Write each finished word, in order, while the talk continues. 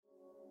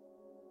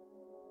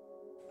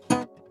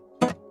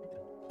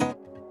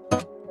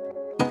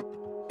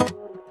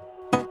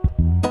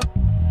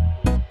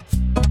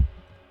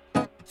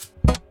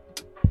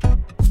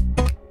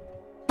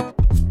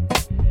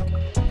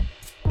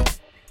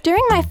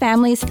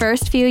family's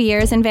first few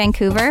years in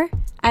Vancouver,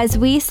 as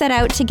we set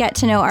out to get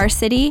to know our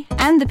city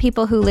and the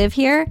people who live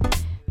here,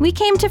 we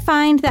came to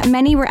find that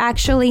many were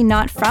actually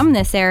not from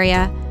this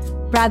area,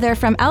 rather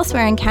from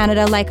elsewhere in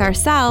Canada like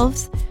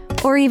ourselves,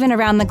 or even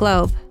around the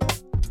globe.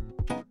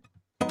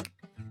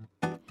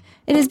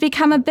 It has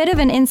become a bit of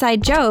an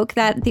inside joke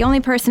that the only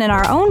person in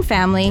our own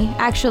family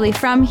actually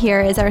from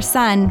here is our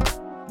son,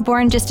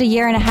 born just a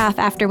year and a half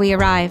after we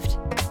arrived.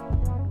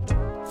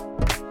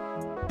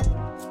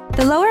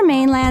 The Lower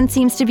Mainland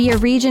seems to be a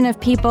region of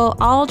people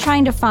all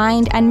trying to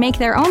find and make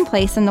their own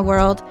place in the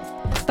world,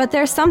 but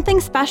there's something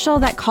special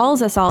that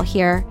calls us all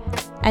here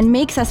and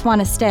makes us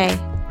want to stay.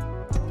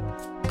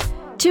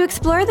 To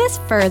explore this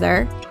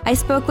further, I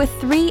spoke with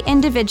 3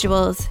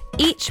 individuals,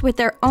 each with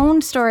their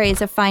own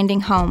stories of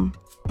finding home.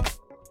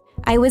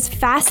 I was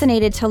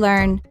fascinated to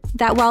learn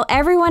that while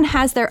everyone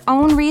has their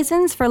own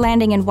reasons for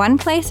landing in one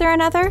place or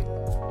another,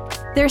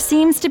 there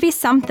seems to be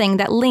something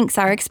that links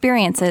our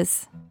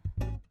experiences.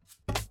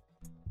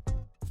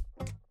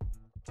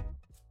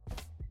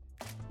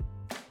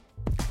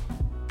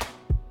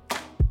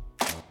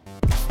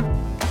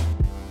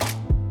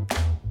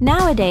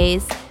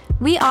 Nowadays,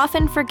 we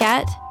often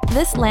forget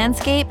this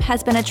landscape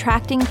has been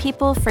attracting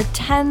people for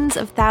tens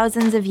of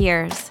thousands of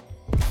years.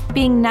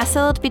 Being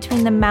nestled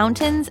between the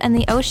mountains and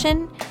the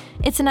ocean,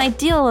 it's an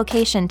ideal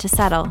location to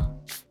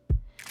settle.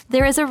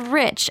 There is a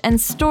rich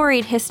and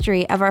storied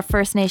history of our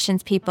First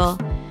Nations people,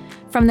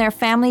 from their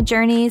family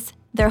journeys,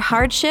 their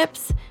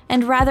hardships,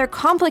 and rather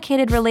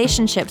complicated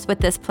relationships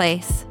with this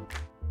place.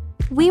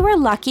 We were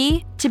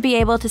lucky to be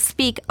able to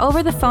speak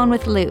over the phone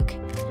with Luke,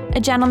 a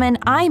gentleman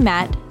I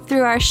met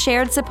through our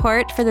shared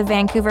support for the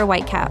Vancouver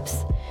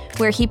Whitecaps,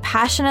 where he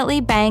passionately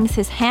bangs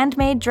his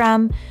handmade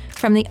drum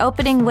from the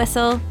opening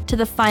whistle to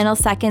the final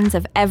seconds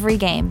of every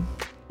game.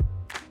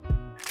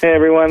 Hey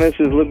everyone, this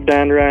is Luke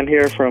Dandran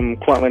here from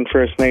Kwantlen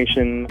First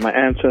Nation. My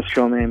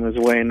ancestral name is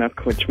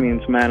Waynuk, which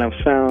means man of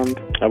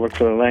sound. I work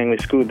for the Langley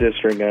School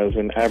District as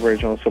an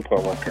Aboriginal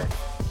support worker.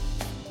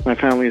 My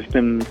family's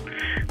been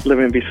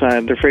living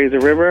beside the Fraser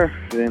River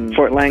in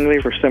Fort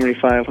Langley for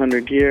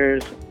 7,500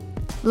 years.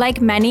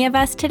 Like many of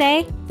us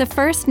today, the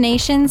First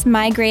Nations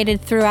migrated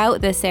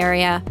throughout this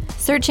area,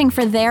 searching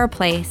for their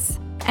place,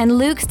 and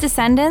Luke's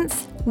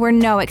descendants were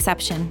no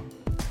exception.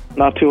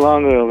 Not too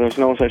long ago, there was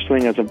no such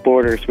thing as a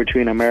border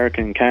between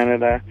America and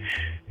Canada.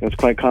 It was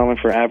quite common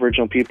for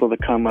Aboriginal people to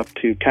come up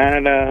to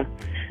Canada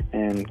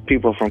and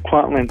people from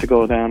Kwantlen to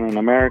go down in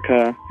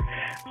America.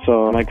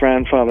 So my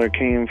grandfather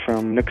came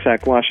from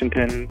Nooksack,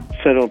 Washington,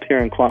 settled here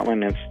in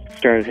Kwantlen and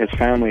started his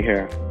family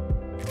here.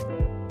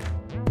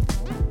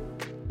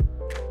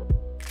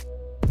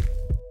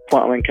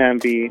 Kwantlen can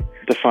be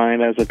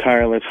defined as a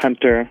tireless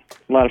hunter.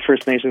 A lot of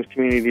First Nations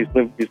communities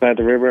live beside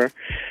the river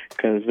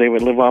because they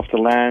would live off the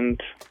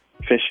land,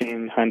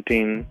 fishing,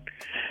 hunting.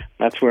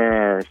 That's where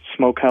our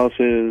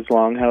smokehouses,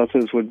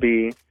 longhouses would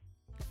be.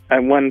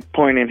 At one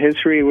point in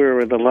history, we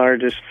were the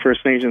largest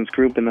First Nations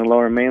group in the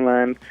Lower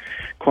Mainland.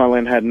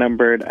 Kwantlen had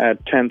numbered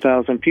at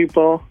 10,000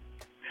 people.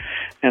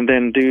 And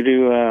then due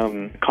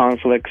to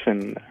conflicts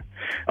and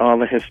all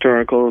the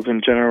historicals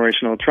and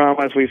generational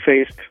traumas we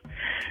faced,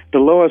 the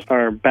lowest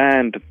our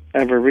band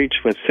ever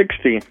reached was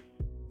 60.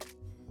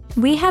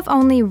 We have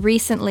only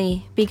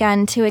recently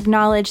begun to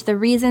acknowledge the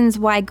reasons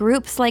why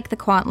groups like the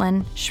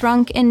Kwantlen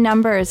shrunk in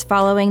numbers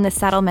following the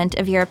settlement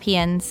of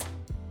Europeans.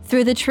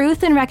 Through the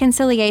Truth and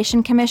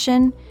Reconciliation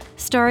Commission,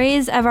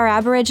 stories of our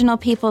Aboriginal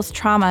people's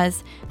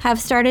traumas have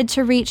started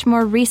to reach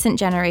more recent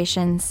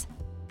generations.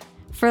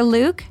 For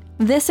Luke,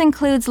 this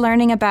includes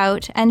learning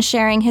about and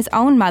sharing his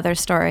own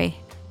mother's story.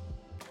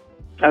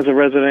 As a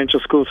residential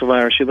school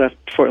survivor, she left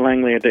Fort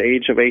Langley at the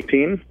age of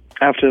 18.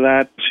 After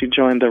that, she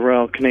joined the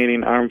Royal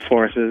Canadian Armed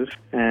Forces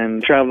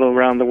and traveled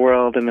around the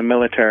world in the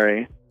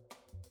military.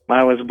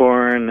 I was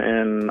born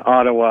in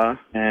Ottawa,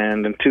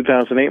 and in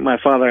 2008, my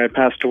father had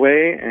passed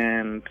away,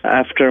 and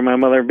after my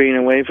mother being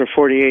away for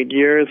 48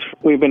 years,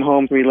 we've been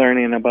home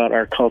relearning about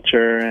our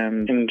culture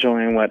and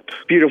enjoying what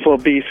beautiful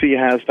BC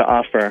has to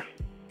offer.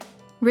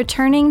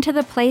 Returning to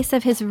the place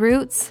of his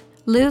roots,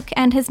 Luke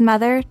and his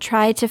mother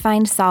tried to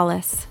find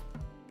solace.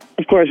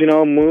 Of course,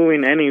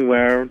 moving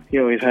anywhere,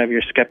 you always have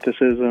your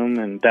skepticism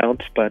and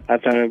doubts, but I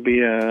thought it would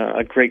be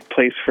a great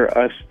place for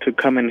us to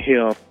come and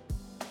heal.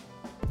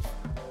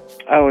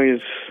 I always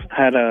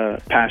had a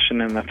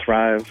passion and a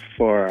thrive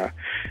for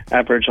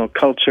Aboriginal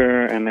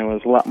culture, and it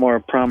was a lot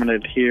more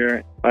prominent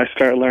here. I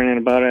started learning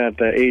about it at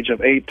the age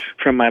of 8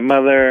 from my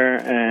mother,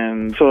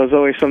 and so it was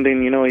always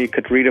something, you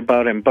could read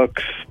about in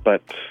books,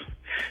 but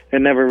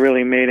it never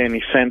really made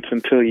any sense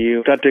until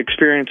you got to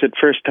experience it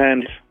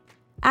firsthand.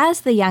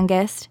 As the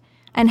youngest,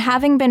 and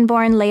having been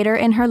born later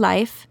in her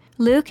life,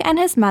 Luke and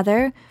his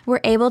mother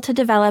were able to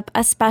develop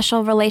a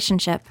special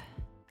relationship.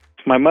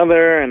 My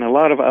mother and a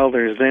lot of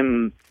elders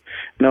didn't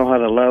know how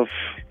to love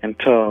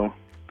until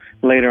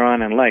later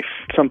on in life.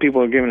 Some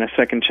people are given a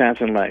second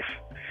chance in life.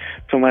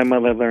 So my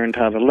mother learned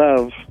how to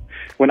love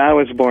when I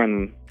was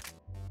born.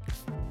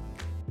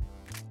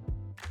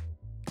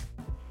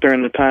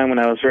 During the time when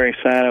I was very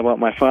sad about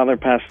my father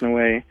passing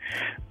away,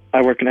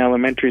 I work in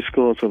elementary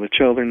school, so the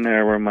children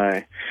there were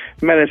my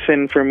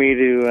medicine for me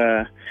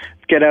to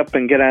get up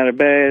and get out of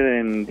bed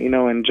and,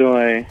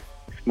 enjoy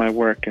my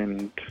work,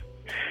 and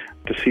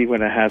to see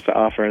what it has to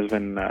offer has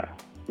been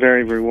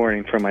very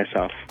rewarding for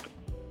myself.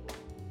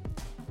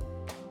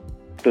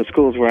 The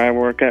schools where I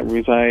work at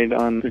reside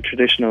on the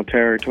traditional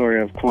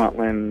territory of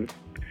Kwantlen,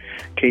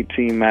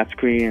 Katsi,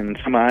 Matskwi, and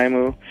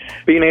Samaimu.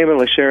 Being able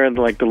to share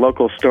the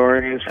local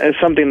stories is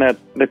something that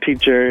the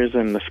teachers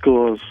and the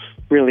schools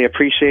really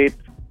appreciate.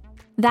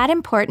 That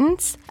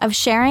importance of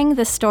sharing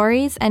the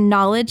stories and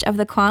knowledge of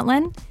the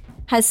Kwantlen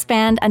has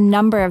spanned a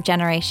number of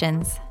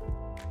generations.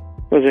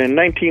 It was in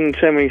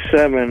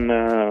 1977,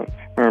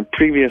 our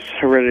previous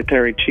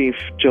hereditary chief,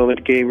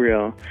 Jolette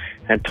Gabriel,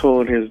 had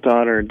told his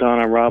daughter,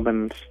 Donna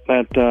Robbins,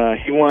 that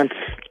he wants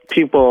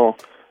people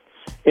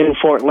in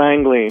Fort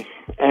Langley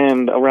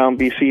and around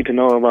BC to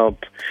know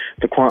about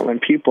the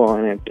Kwantlen people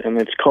and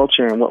its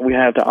culture and what we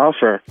have to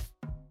offer.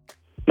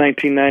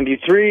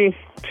 1993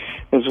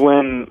 was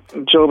when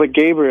Jolette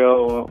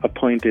Gabriel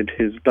appointed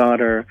his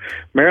daughter,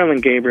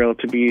 Marilyn Gabriel,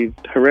 to be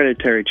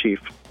hereditary chief.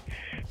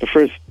 The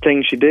first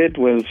thing she did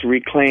was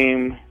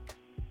reclaim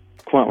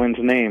Kwantlen's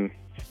name,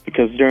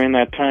 because during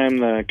that time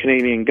the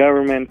Canadian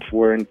government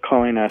were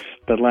calling us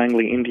the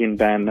Langley Indian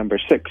Band No.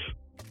 6.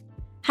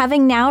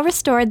 Having now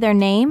restored their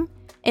name,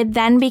 it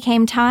then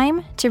became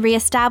time to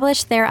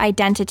reestablish their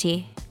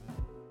identity.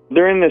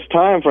 During this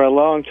time, for a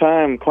long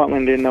time,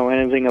 Kwantlen didn't know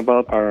anything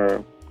about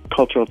our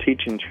cultural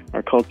teachings,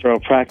 our cultural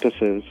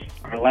practices,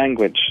 our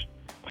language.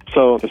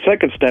 So the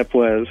second step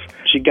was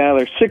she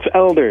gathered 6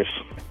 elders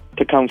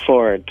to come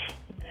forward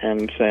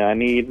and say, I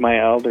need my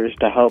elders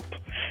to help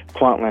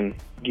Kwantlen.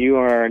 You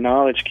are our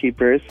knowledge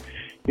keepers.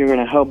 You're going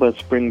to help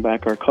us bring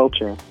back our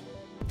culture.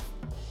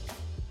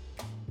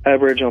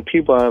 Aboriginal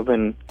people have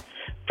been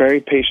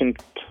very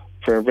patient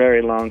for a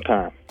very long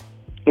time.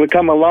 We've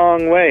come a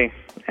long way,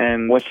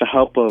 and with the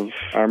help of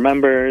our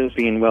members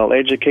being well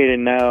educated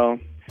now,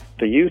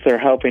 the youth are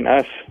helping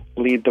us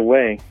lead the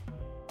way.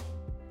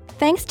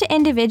 Thanks to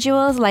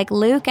individuals like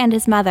Luke and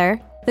his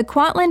mother, the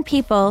Kwantlen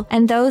people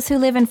and those who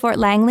live in Fort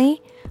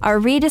Langley are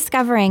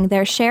rediscovering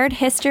their shared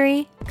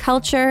history,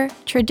 culture,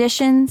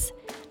 traditions,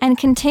 and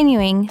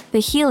continuing the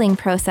healing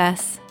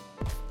process.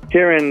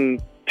 Here in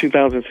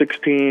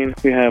 2016,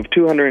 we have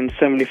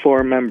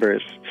 274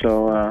 members.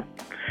 So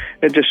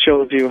it just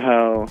shows you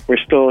how we're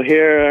still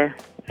here,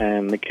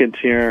 and the kids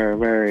here are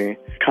very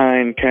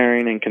kind,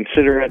 caring, and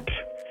considerate.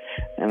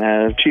 And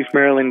as Chief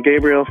Marilyn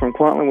Gabriel from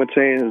Kwantlen would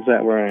say, is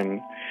that we're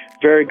in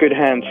very good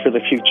hands for the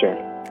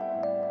future.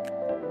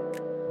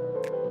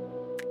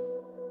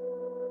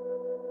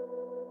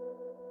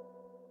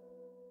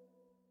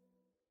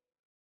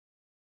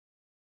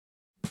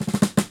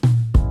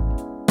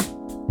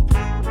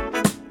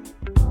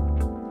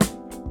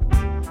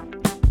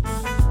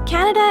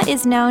 Canada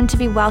is known to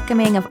be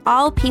welcoming of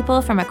all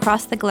people from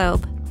across the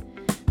globe.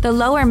 The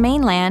Lower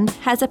Mainland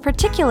has a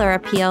particular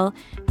appeal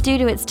due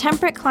to its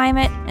temperate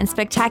climate and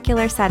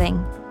spectacular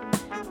setting.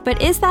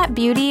 But is that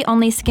beauty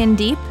only skin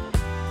deep?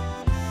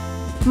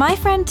 My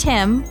friend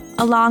Tim,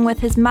 along with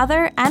his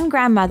mother and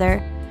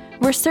grandmother,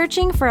 were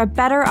searching for a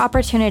better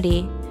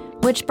opportunity,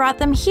 which brought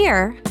them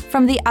here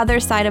from the other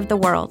side of the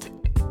world.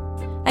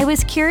 I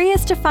was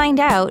curious to find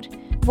out,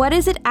 what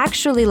is it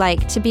actually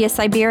like to be a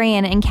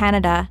Siberian in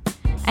Canada,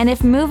 and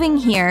if moving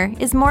here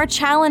is more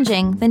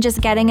challenging than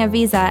just getting a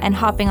visa and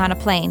hopping on a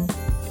plane.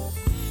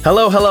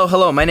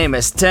 Hello. My name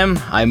is Tim.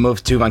 I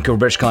moved to Vancouver,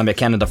 British Columbia,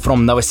 Canada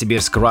from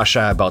Novosibirsk,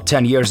 Russia about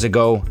 10 years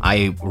ago.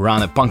 I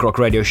run a punk rock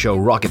radio show,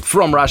 Rocket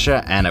from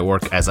Russia, and I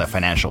work as a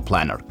financial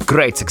planner.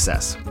 Great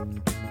success.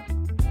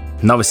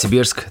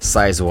 Novosibirsk,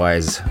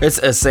 size-wise,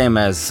 it's the same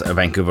as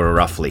Vancouver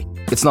roughly.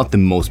 It's not the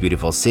most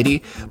beautiful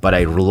city, but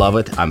I love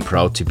it. I'm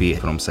proud to be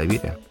from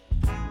Siberia.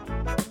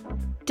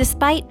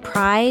 Despite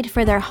pride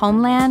for their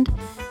homeland,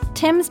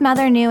 Tim's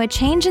mother knew a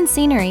change in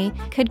scenery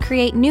could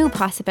create new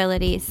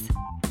possibilities.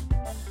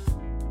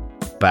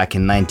 Back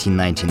in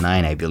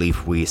 1999, I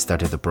believe, we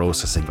started the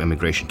process of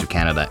immigration to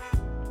Canada.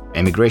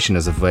 Immigration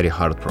is a very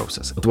hard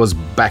process. It was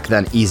back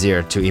then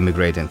easier to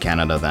immigrate in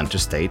Canada than to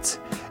States.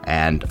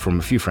 And from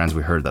a few friends,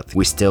 we heard that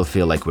we still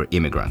feel like we're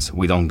immigrants.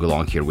 We don't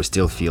belong here. We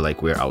still feel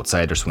like we're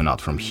outsiders. We're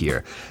not from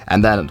here.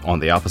 And then on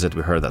the opposite,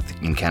 we heard that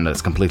in Canada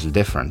it's completely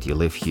different. You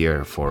live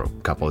here for a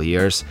couple of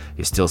years.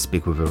 You still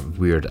speak with a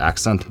weird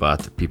accent,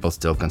 but people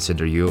still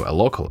consider you a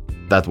local.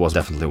 That was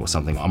definitely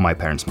something on my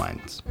parents'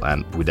 minds.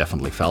 And we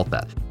definitely felt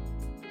that.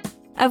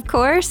 Of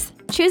course,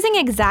 choosing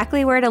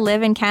exactly where to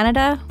live in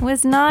Canada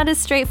was not as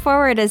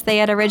straightforward as they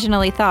had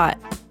originally thought.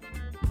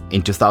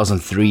 In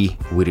 2003,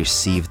 we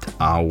received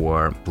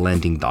our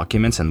blending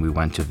documents and we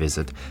went to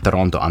visit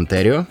Toronto,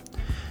 Ontario.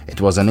 It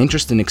was an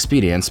interesting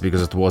experience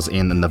because it was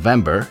in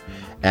November,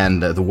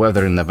 and the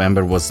weather in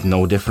November was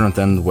no different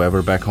than the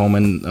weather back home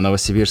in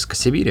Novosibirsk,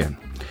 Siberia.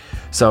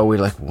 So we're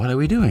like, what are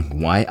we doing?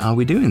 Why are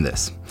we doing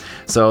this?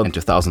 So in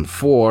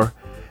 2004,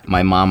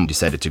 my mom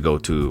decided to go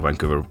to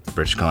Vancouver,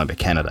 British Columbia,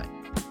 Canada.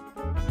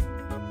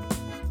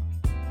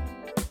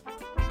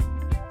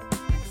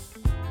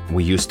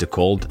 We used to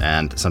cold,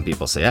 and some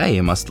people say, hey,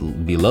 you must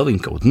be loving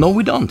cold. No,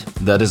 we don't.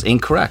 That is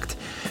incorrect.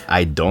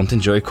 I don't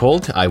enjoy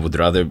cold. I would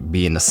rather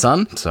be in the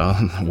sun, so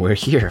we're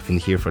here. I've been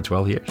here for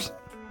 12 years.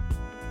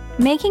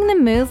 Making the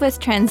move was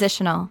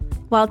transitional.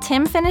 While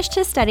Tim finished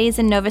his studies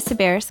in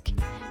Novosibirsk,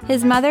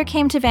 his mother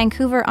came to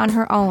Vancouver on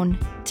her own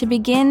to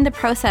begin the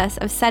process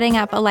of setting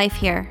up a life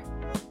here.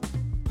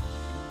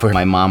 For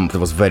my mom, it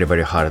was very,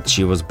 very hard.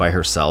 She was by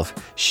herself.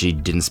 She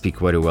didn't speak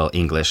very well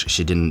English.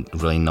 She didn't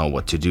really know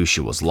what to do.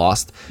 She was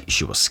lost.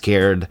 She was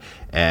scared.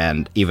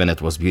 And even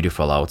it was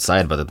beautiful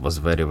outside, but it was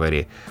very,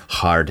 very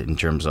hard in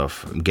terms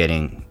of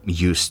getting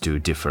used to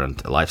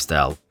different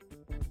lifestyle.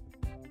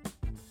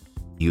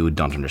 You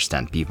don't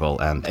understand people,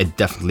 and it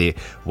definitely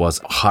was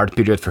a hard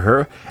period for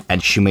her,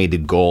 and she made the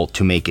goal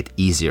to make it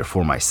easier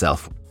for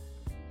myself.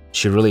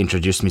 She really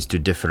introduced me to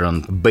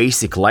different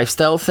basic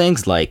lifestyle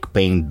things like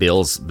paying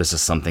bills. This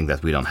is something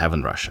that we don't have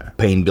in Russia.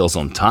 Paying bills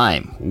on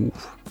time. Ooh,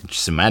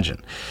 just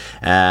imagine.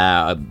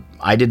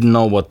 I didn't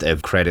know what a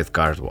credit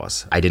card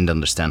was. I didn't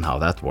understand how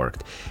that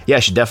worked. Yeah,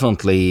 she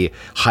definitely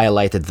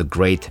highlighted the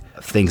great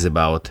things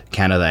about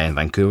Canada and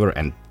Vancouver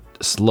and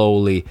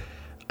slowly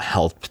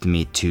helped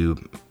me to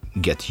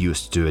get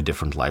used to a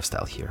different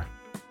lifestyle here.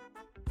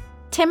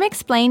 Tim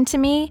explained to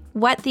me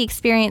what the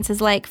experience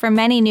is like for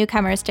many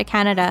newcomers to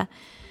Canada,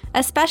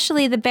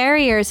 especially the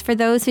barriers for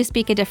those who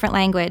speak a different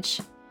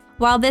language.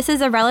 While this is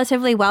a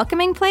relatively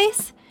welcoming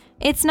place,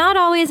 it's not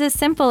always as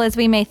simple as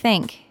we may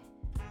think.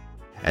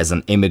 As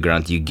an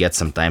immigrant, you get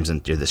sometimes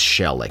into this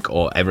shell, like,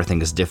 oh,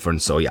 everything is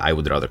different, so yeah, I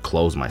would rather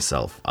close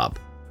myself up.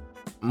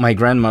 My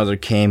grandmother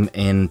came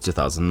in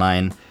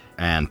 2009,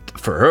 and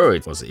for her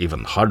it was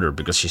even harder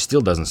because she still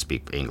doesn't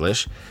speak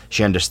English.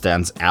 She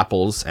understands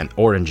apples and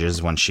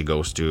oranges when she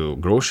goes to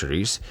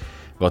groceries,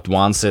 but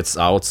once it's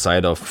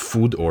outside of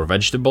food or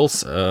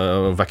vegetables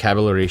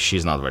vocabulary,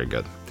 she's not very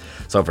good.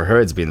 So for her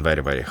it's been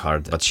very, very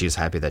hard, but she's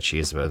happy that she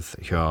is with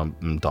her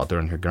daughter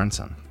and her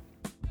grandson.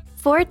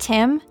 For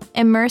Tim,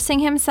 immersing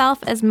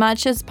himself as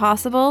much as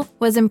possible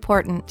was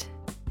important.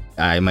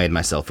 I made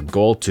myself a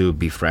goal to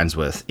be friends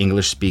with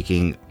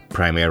English-speaking,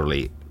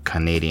 primarily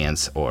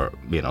Canadians or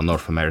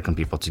North American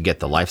people, to get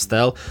the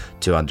lifestyle,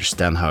 to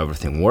understand how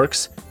everything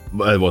works.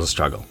 But it was a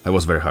struggle. It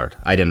was very hard.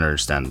 I didn't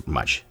understand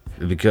much.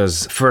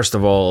 Because first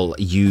of all,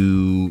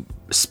 you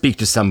speak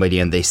to somebody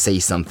and they say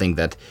something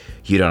that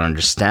you don't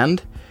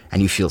understand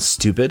and you feel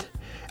stupid.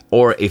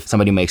 Or if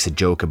somebody makes a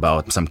joke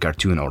about some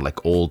cartoon or like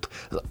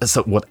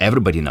so what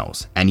everybody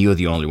knows, and you're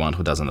the only one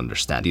who doesn't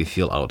understand, you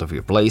feel out of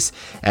your place.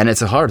 And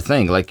it's a hard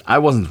thing. Like, I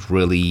wasn't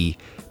really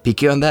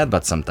picky on that,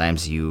 but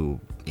sometimes you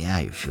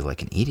feel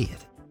like an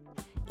idiot.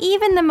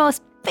 Even the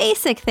most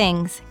basic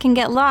things can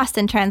get lost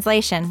in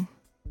translation.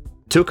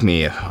 Took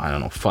me,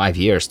 5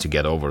 years to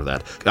get over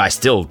that. I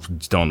still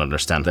don't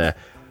understand the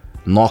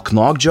knock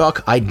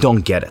joke. I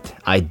don't get it.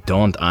 I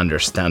don't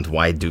understand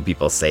why do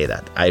people say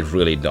that. I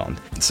really don't.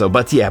 So,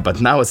 but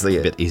now it's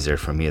a bit easier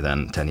for me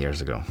than 10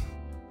 years ago.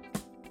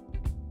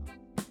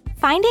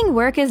 Finding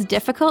work is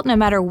difficult no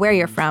matter where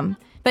you're from,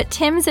 but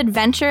Tim's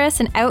adventurous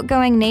and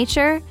outgoing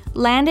nature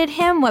landed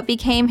him what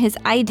became his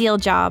ideal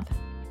job.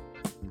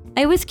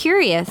 I was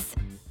curious.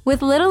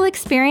 With little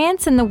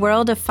experience in the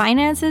world of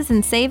finances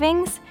and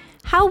savings,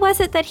 how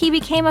was it that he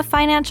became a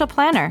financial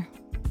planner?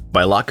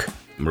 By luck,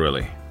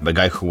 really. The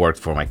guy who worked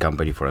for my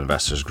company, for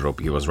Investors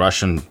Group, he was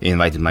Russian. He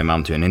invited my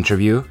mom to an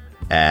interview,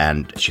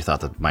 and she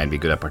thought that might be a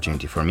good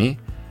opportunity for me.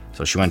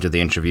 So she went to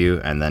the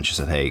interview, and then she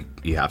said, hey,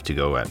 you have to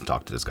go and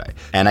talk to this guy.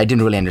 And I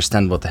didn't really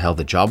understand what the hell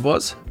the job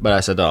was, but I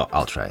said, oh,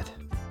 I'll try it.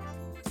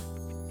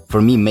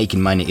 For me,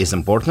 making money is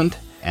important,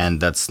 and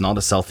that's not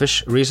a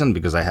selfish reason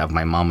because I have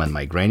my mom and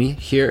my granny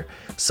here,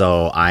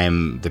 so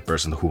I'm the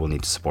person who will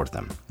need to support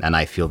them. And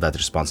I feel that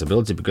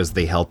responsibility because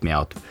they helped me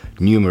out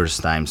numerous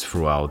times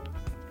throughout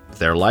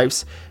their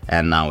lives,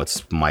 and now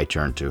it's my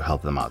turn to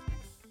help them out.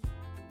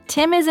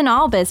 Tim isn't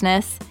all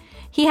business.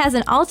 He has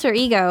an alter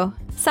ego,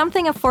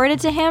 something afforded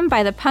to him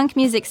by the punk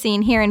music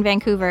scene here in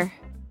Vancouver.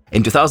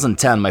 In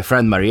 2010, my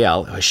friend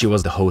Marielle, she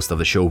was the host of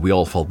the show We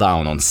All Fall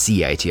Down on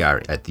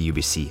CITR at the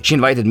UBC. She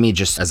invited me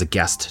just as a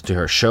guest to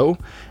her show,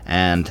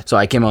 and so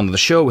I came on the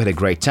show, we had a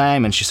great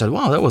time, and she said,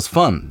 wow, that was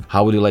fun.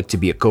 How would you like to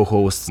be a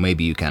co-host?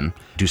 Maybe you can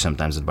do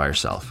sometimes it by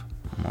yourself.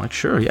 I'm like,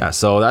 sure, yeah.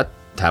 So that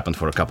happened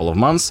for a couple of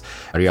months.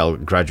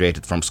 Marielle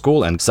graduated from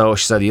school, and so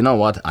she said, you know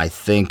what, I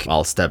think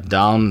I'll step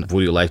down.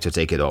 Would you like to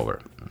take it over?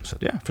 I said,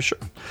 yeah, for sure.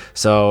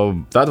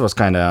 So that was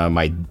kind of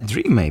my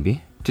dream,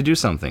 maybe, to do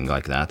something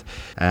like that.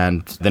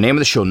 And the name of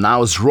the show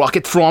now is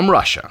Rocket from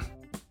Russia.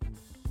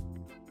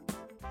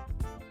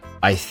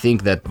 I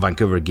think that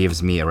Vancouver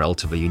gives me a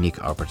relatively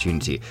unique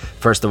opportunity.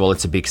 First of all,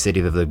 it's a big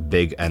city with a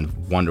big and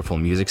wonderful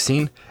music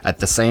scene. At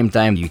the same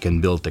time, you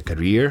can build a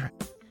career.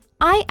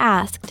 I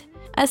asked,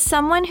 as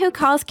someone who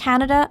calls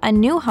Canada a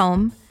new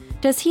home,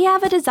 does he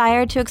have a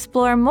desire to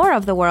explore more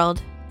of the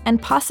world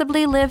and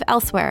possibly live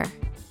elsewhere?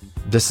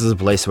 This is a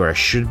place where I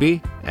should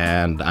be,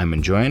 and I'm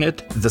enjoying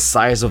it. The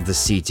size of the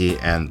city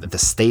and the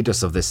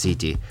status of the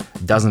city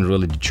doesn't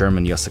really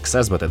determine your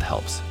success, but it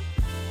helps.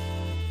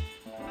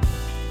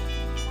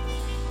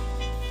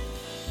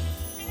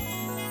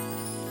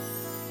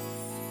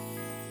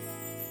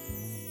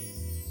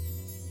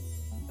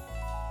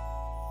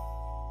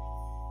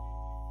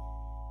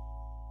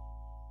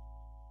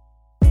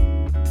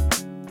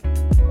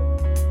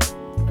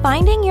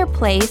 Finding your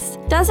place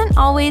doesn't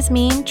always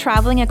mean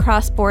traveling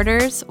across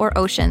borders or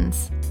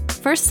oceans.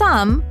 For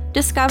some,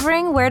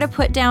 discovering where to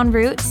put down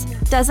roots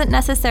doesn't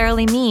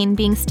necessarily mean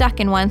being stuck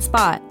in one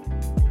spot.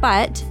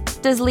 But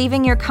does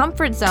leaving your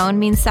comfort zone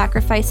mean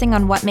sacrificing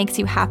on what makes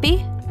you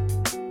happy?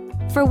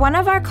 For one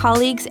of our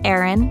colleagues,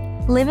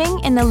 Erin, living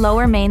in the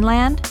Lower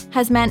Mainland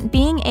has meant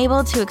being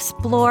able to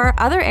explore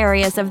other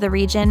areas of the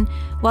region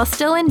while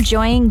still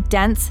enjoying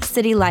dense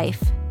city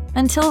life,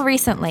 until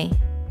recently.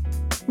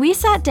 We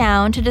sat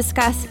down to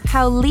discuss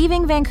how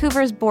leaving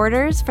Vancouver's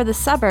borders for the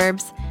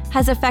suburbs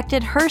has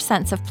affected her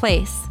sense of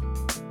place.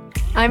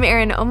 I'm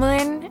Erin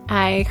Omelin.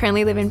 I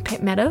currently live in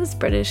Pitt Meadows,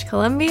 British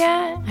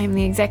Columbia. I'm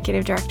the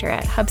executive director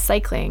at Hub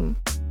Cycling.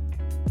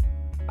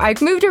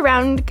 I've moved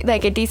around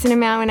like a decent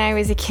amount when I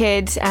was a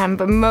kid,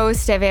 but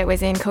most of it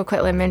was in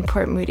Coquitlam and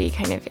Port Moody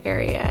kind of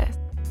area.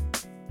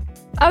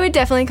 I would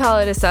definitely call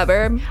it a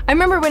suburb. I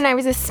remember when I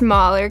was a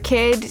smaller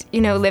kid,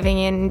 living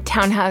in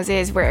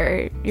townhouses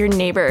where your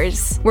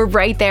neighbors were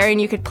right there and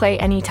you could play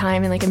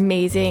anytime, and like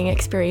amazing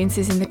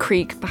experiences in the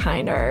creek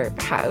behind our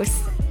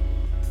house.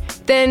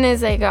 Then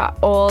as I got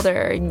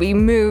older, we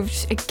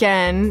moved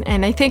again,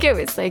 and I think it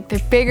was like the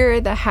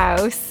bigger the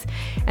house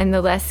and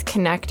the less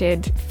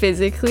connected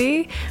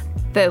physically,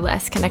 the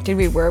less connected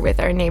we were with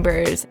our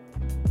neighbors.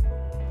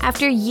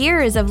 After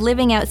years of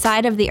living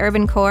outside of the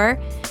urban core,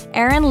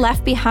 Erin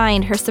left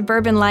behind her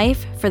suburban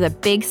life for the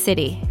big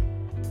city.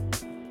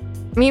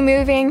 Me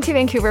moving to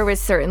Vancouver was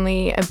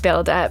certainly a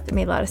build-up. It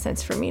made a lot of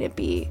sense for me to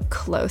be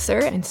closer,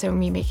 and so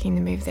me making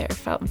the move there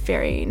felt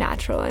very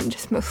natural and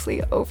just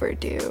mostly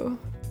overdue.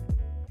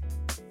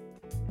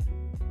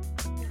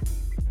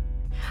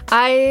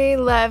 I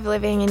love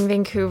living in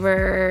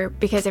Vancouver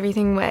because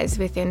everything was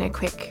within a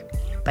quick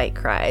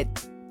bike ride.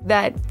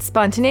 That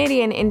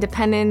spontaneity and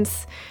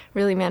independence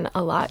really meant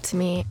a lot to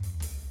me.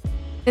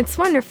 It's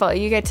wonderful.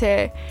 You get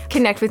to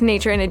connect with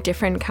nature in a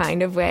different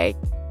kind of way.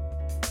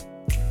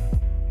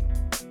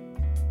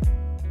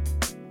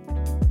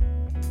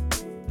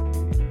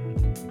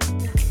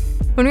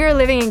 When we were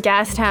living in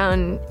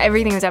Gastown,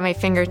 everything was at my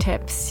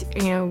fingertips.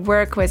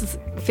 Work was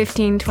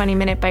 15,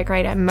 20-minute bike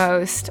ride at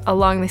most,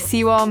 along the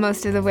seawall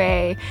most of the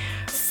way.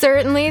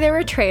 Certainly there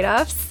were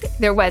trade-offs.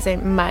 There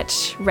wasn't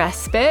much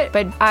respite,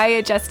 but I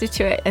adjusted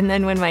to it. And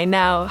then when my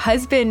now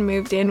husband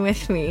moved in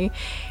with me,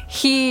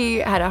 he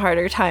had a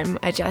harder time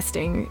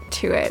adjusting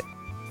to it.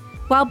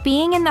 While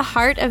being in the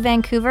heart of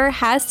Vancouver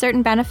has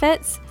certain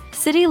benefits,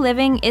 city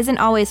living isn't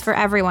always for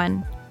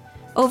everyone.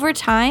 Over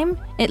time,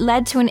 it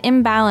led to an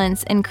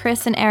imbalance in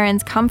Chris and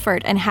Erin's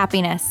comfort and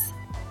happiness.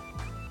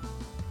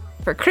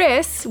 For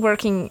Chris,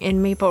 working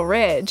in Maple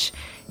Ridge,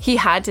 he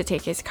had to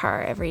take his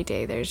car every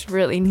day. There's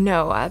really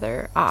no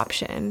other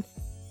option.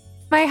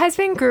 My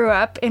husband grew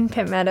up in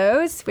Pitt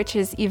Meadows, which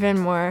is even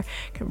more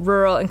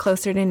rural and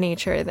closer to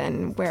nature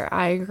than where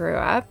I grew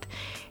up.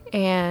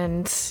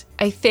 And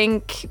I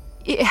think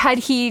had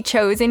he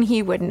chosen,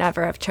 he would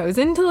never have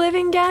chosen to live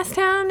in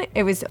Gastown.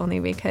 It was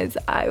only because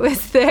I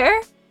was there.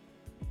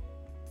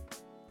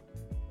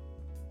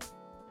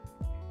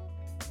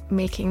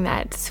 Making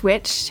that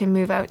switch to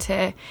move out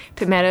to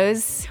Pitt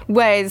Meadows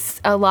was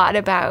a lot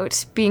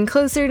about being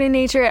closer to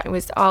nature. It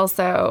was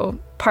also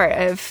part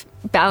of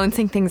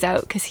balancing things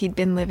out because he'd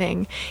been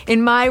living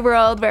in my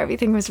world where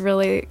everything was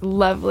really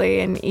lovely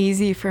and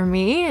easy for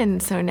me,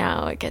 and so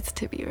now it gets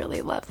to be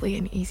really lovely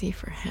and easy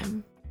for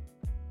him.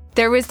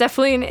 There was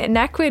definitely an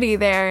inequity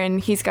there,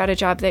 and he's got a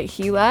job that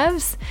he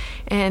loves,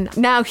 and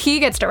now he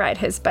gets to ride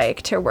his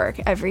bike to work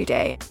every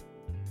day.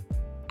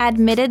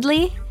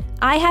 Admittedly,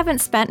 I haven't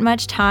spent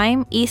much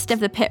time east of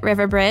the Pitt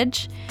River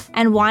Bridge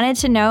and wanted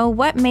to know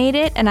what made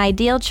it an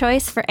ideal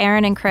choice for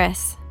Erin and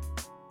Chris.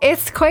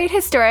 It's quite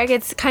historic.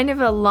 It's kind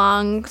of a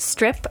long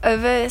strip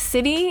of a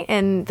city,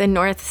 and the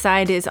north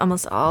side is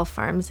almost all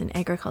farms and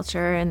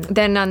agriculture. And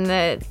then on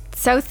the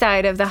south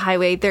side of the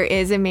highway, there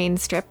is a main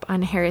strip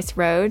on Harris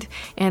Road,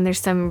 and there's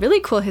some really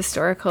cool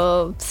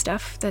historical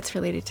stuff that's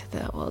related to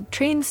the old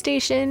train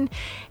station,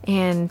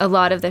 and a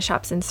lot of the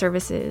shops and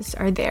services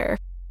are there.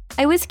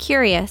 I was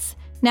curious,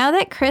 now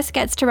that Chris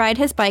gets to ride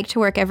his bike to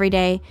work every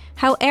day,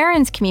 how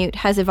Erin's commute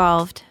has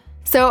evolved.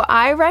 So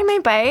I ride my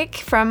bike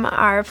from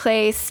our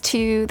place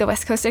to the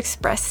West Coast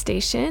Express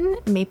station,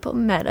 Maple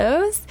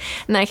Meadows,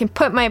 and I can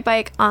put my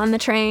bike on the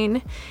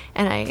train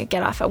and I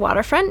get off at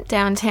Waterfront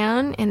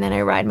downtown, and then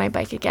I ride my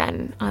bike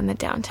again on the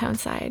downtown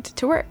side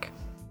to work.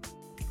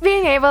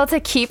 Being able to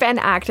keep an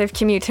active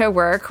commute to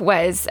work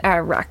was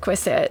a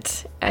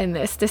requisite in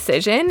this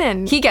decision,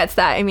 and he gets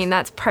that. I mean,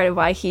 that's part of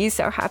why he's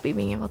so happy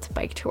being able to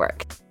bike to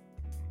work.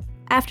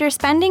 After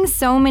spending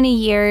so many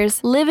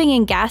years living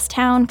in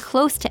Gastown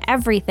close to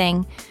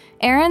everything,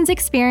 Erin's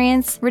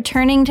experience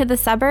returning to the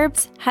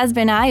suburbs has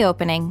been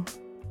eye-opening.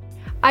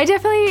 I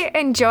definitely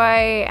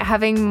enjoy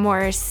having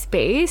more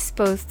space,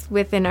 both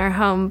within our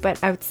home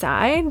but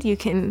outside. You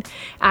can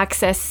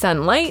access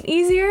sunlight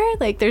easier.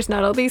 Like, there's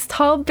not all these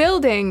tall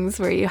buildings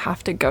where you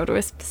have to go to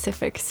a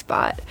specific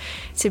spot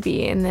to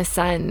be in the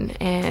sun,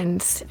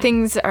 and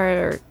things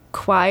are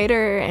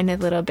quieter and a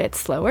little bit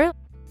slower.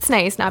 It's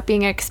nice not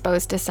being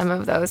exposed to some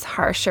of those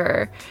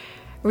harsher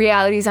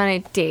realities on a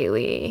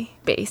daily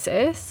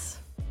basis.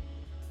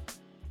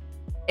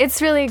 It's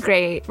really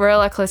great. We're a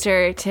lot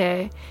closer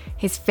to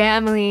his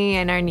family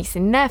and our niece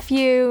and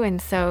nephew,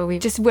 and so we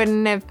just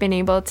wouldn't have been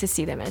able to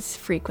see them as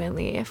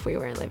frequently if we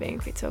weren't living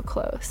quite so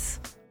close.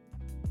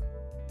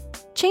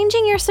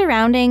 Changing your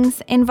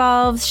surroundings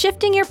involves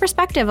shifting your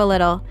perspective a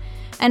little.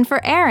 And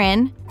for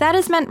Erin, that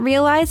has meant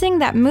realizing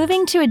that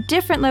moving to a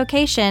different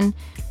location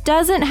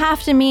doesn't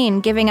have to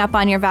mean giving up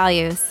on your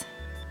values.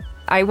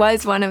 I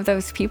was one of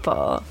those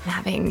people,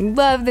 having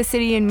loved the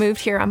city and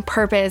moved here on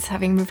purpose,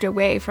 having moved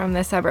away from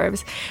the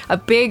suburbs. A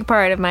big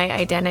part of my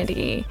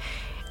identity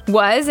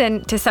was,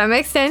 and to some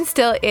extent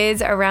still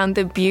is, around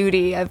the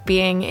beauty of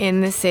being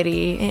in the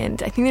city.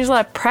 And I think there's a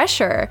lot of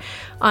pressure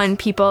on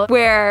people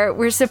where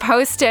we're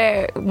supposed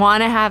to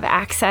want to have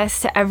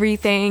access to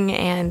everything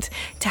and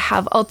to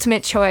have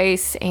ultimate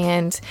choice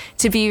and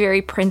to be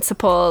very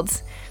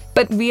principled.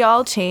 But we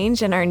all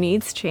change and our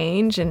needs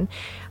change, and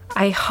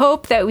I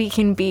hope that we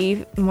can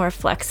be more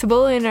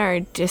flexible in our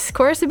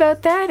discourse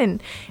about that.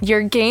 And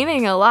you're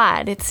gaining a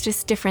lot. It's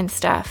just different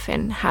stuff.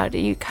 And how do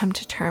you come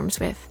to terms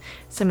with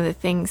some of the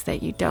things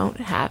that you don't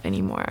have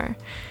anymore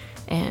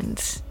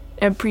and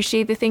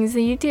appreciate the things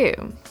that you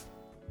do?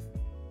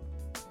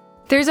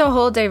 There's a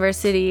whole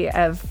diversity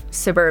of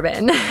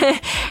suburban,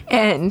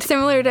 and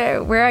similar to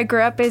where I grew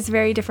up is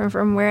very different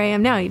from where I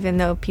am now, even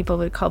though people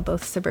would call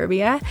both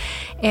suburbia.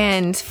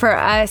 And for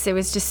us, it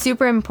was just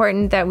super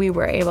important that we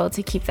were able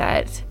to keep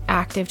that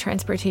active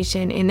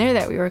transportation in there,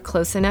 that we were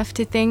close enough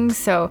to things.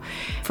 So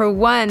for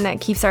one, that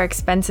keeps our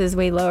expenses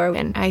way lower.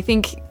 And I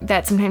think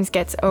that sometimes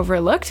gets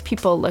overlooked.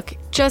 People look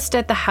just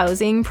at the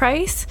housing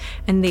price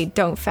and they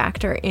don't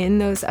factor in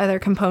those other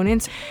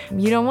components.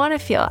 You don't want to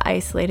feel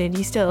isolated.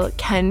 You still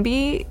can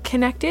be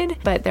connected,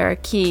 but there are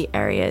key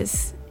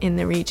areas in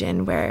the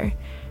region where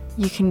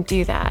you can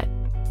do that.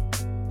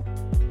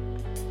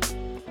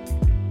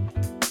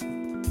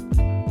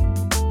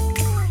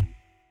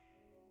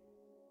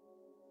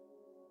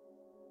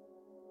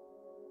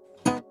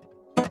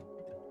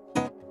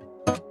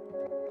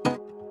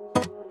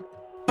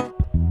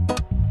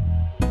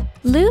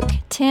 Luke,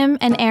 Tim,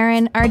 and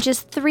Erin are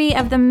just 3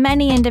 of the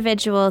many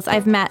individuals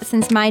I've met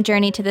since my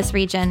journey to this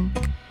region.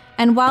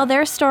 And while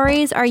their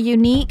stories are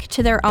unique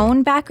to their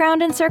own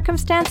background and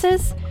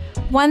circumstances,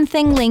 one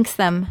thing links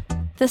them: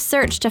 the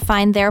search to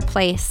find their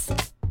place.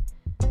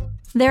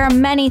 There are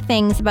many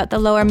things about the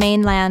Lower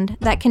Mainland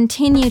that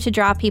continue to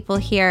draw people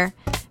here,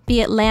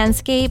 be it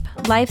landscape,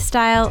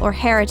 lifestyle, or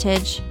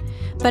heritage,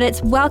 but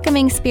its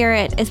welcoming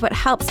spirit is what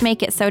helps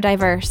make it so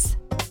diverse.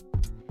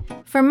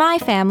 For my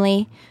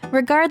family,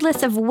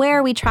 regardless of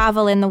where we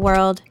travel in the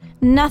world,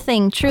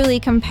 nothing truly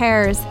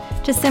compares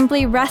to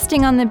simply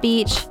resting on the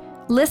beach,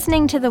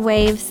 listening to the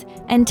waves,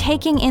 and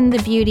taking in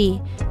the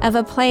beauty of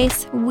a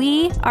place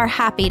we are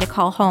happy to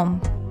call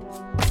home.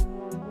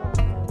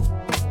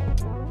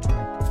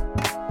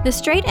 The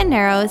Straight and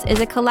Narrows is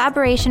a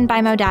collaboration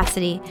by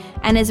Modacity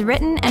and is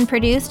written and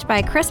produced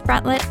by Chris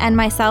Bruntlett and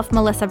myself,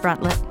 Melissa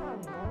Bruntlett.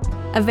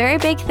 A very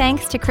big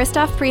thanks to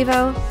Christophe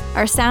Privo,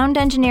 our sound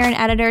engineer and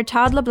editor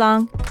Todd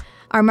LeBlanc,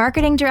 our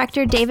marketing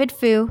director David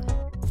Fu,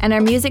 and our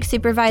music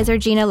supervisor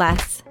Gina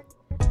Less.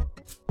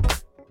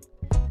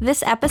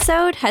 This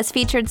episode has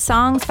featured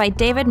songs by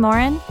David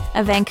Morin,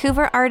 a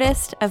Vancouver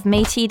artist of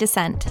Métis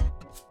descent.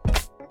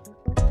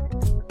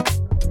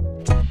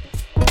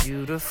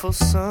 Beautiful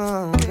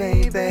song,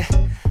 baby,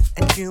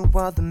 and you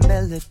are the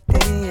melody,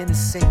 and it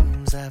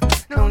seems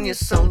I've known you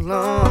so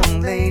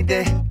long,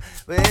 lady.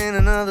 We're in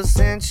another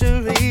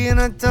century,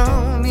 and I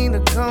don't mean to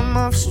come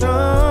off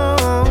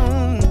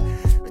strong,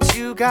 but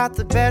you got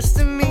the best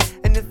of me,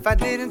 and if I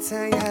didn't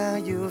tell you how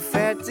you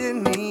affected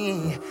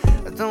me,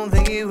 I don't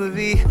think it would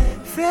be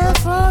fair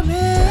for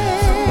me.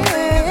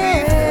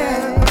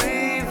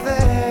 Breathe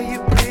there, you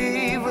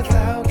breathe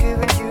without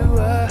giving you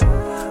a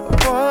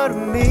part of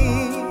me.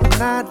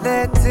 Not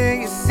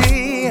letting you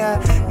see I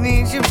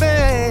need you,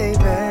 baby.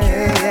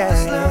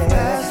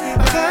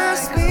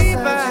 Pass me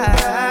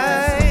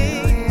by.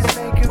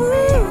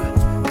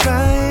 Ooh,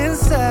 cry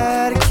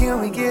inside.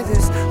 Can we give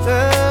this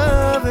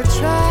love a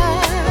try?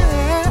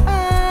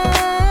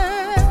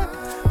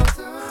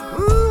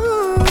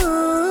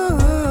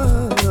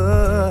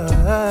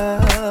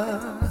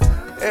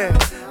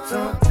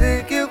 Don't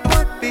think it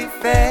would be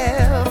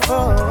fair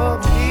for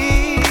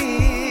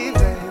me,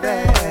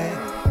 baby.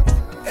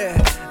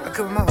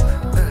 Come on.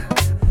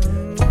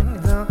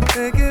 Don't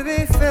think it'd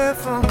be fair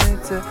for me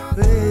to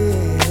be.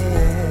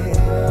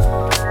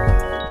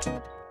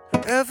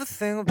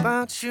 Everything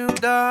about you,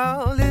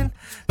 darling,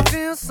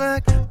 feels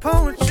like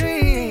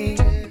poetry.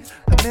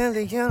 A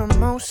million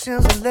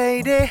emotions,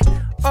 lady,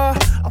 are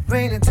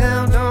raining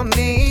down on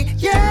me.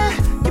 Yeah,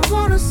 you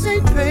wanna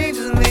sing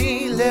pages with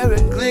me,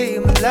 lyrically,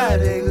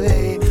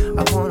 melodically.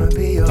 I wanna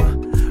be your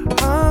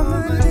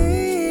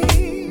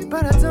harmony,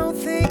 but I don't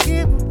think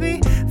it would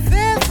be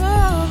fair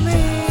for me.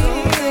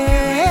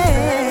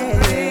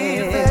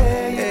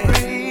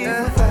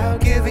 Without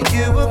giving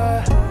you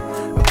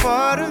a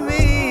part of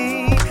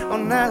me. Oh,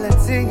 not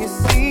till you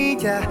see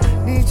I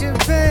need you,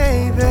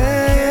 baby.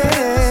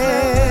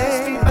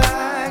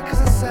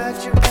 Cause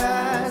inside your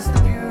eyes, the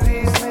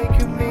beauty's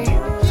making me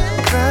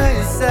cry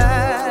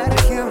inside.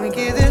 Can we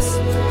get this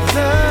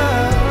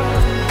love?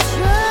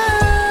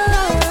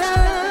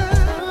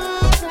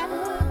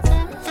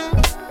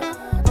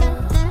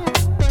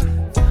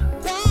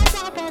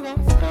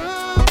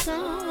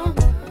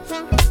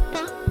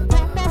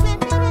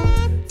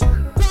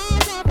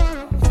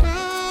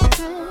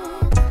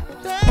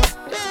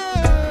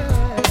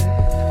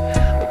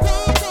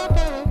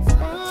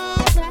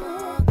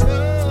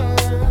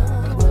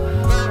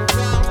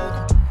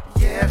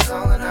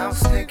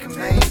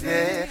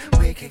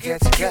 Get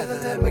together,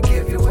 let me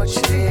give you what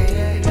you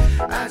need.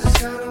 I just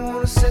kinda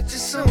wanna set you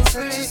so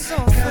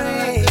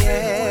free,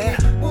 yeah.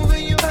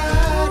 Moving your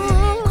body,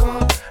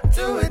 come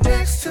do it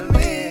next to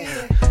me.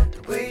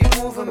 The way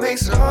you move it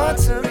makes it hard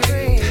to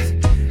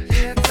breathe.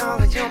 Yeah,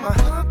 darling, you're my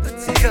cup of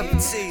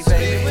tea, baby.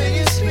 Sweet when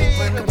you speak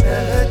like a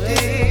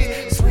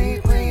melody. Sweet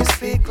when you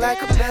speak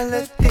like a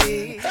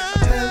melody.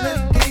 A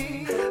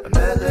melody, a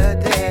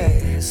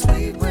melody.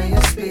 Sweet when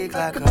you speak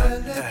like a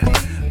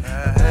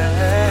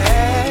melody.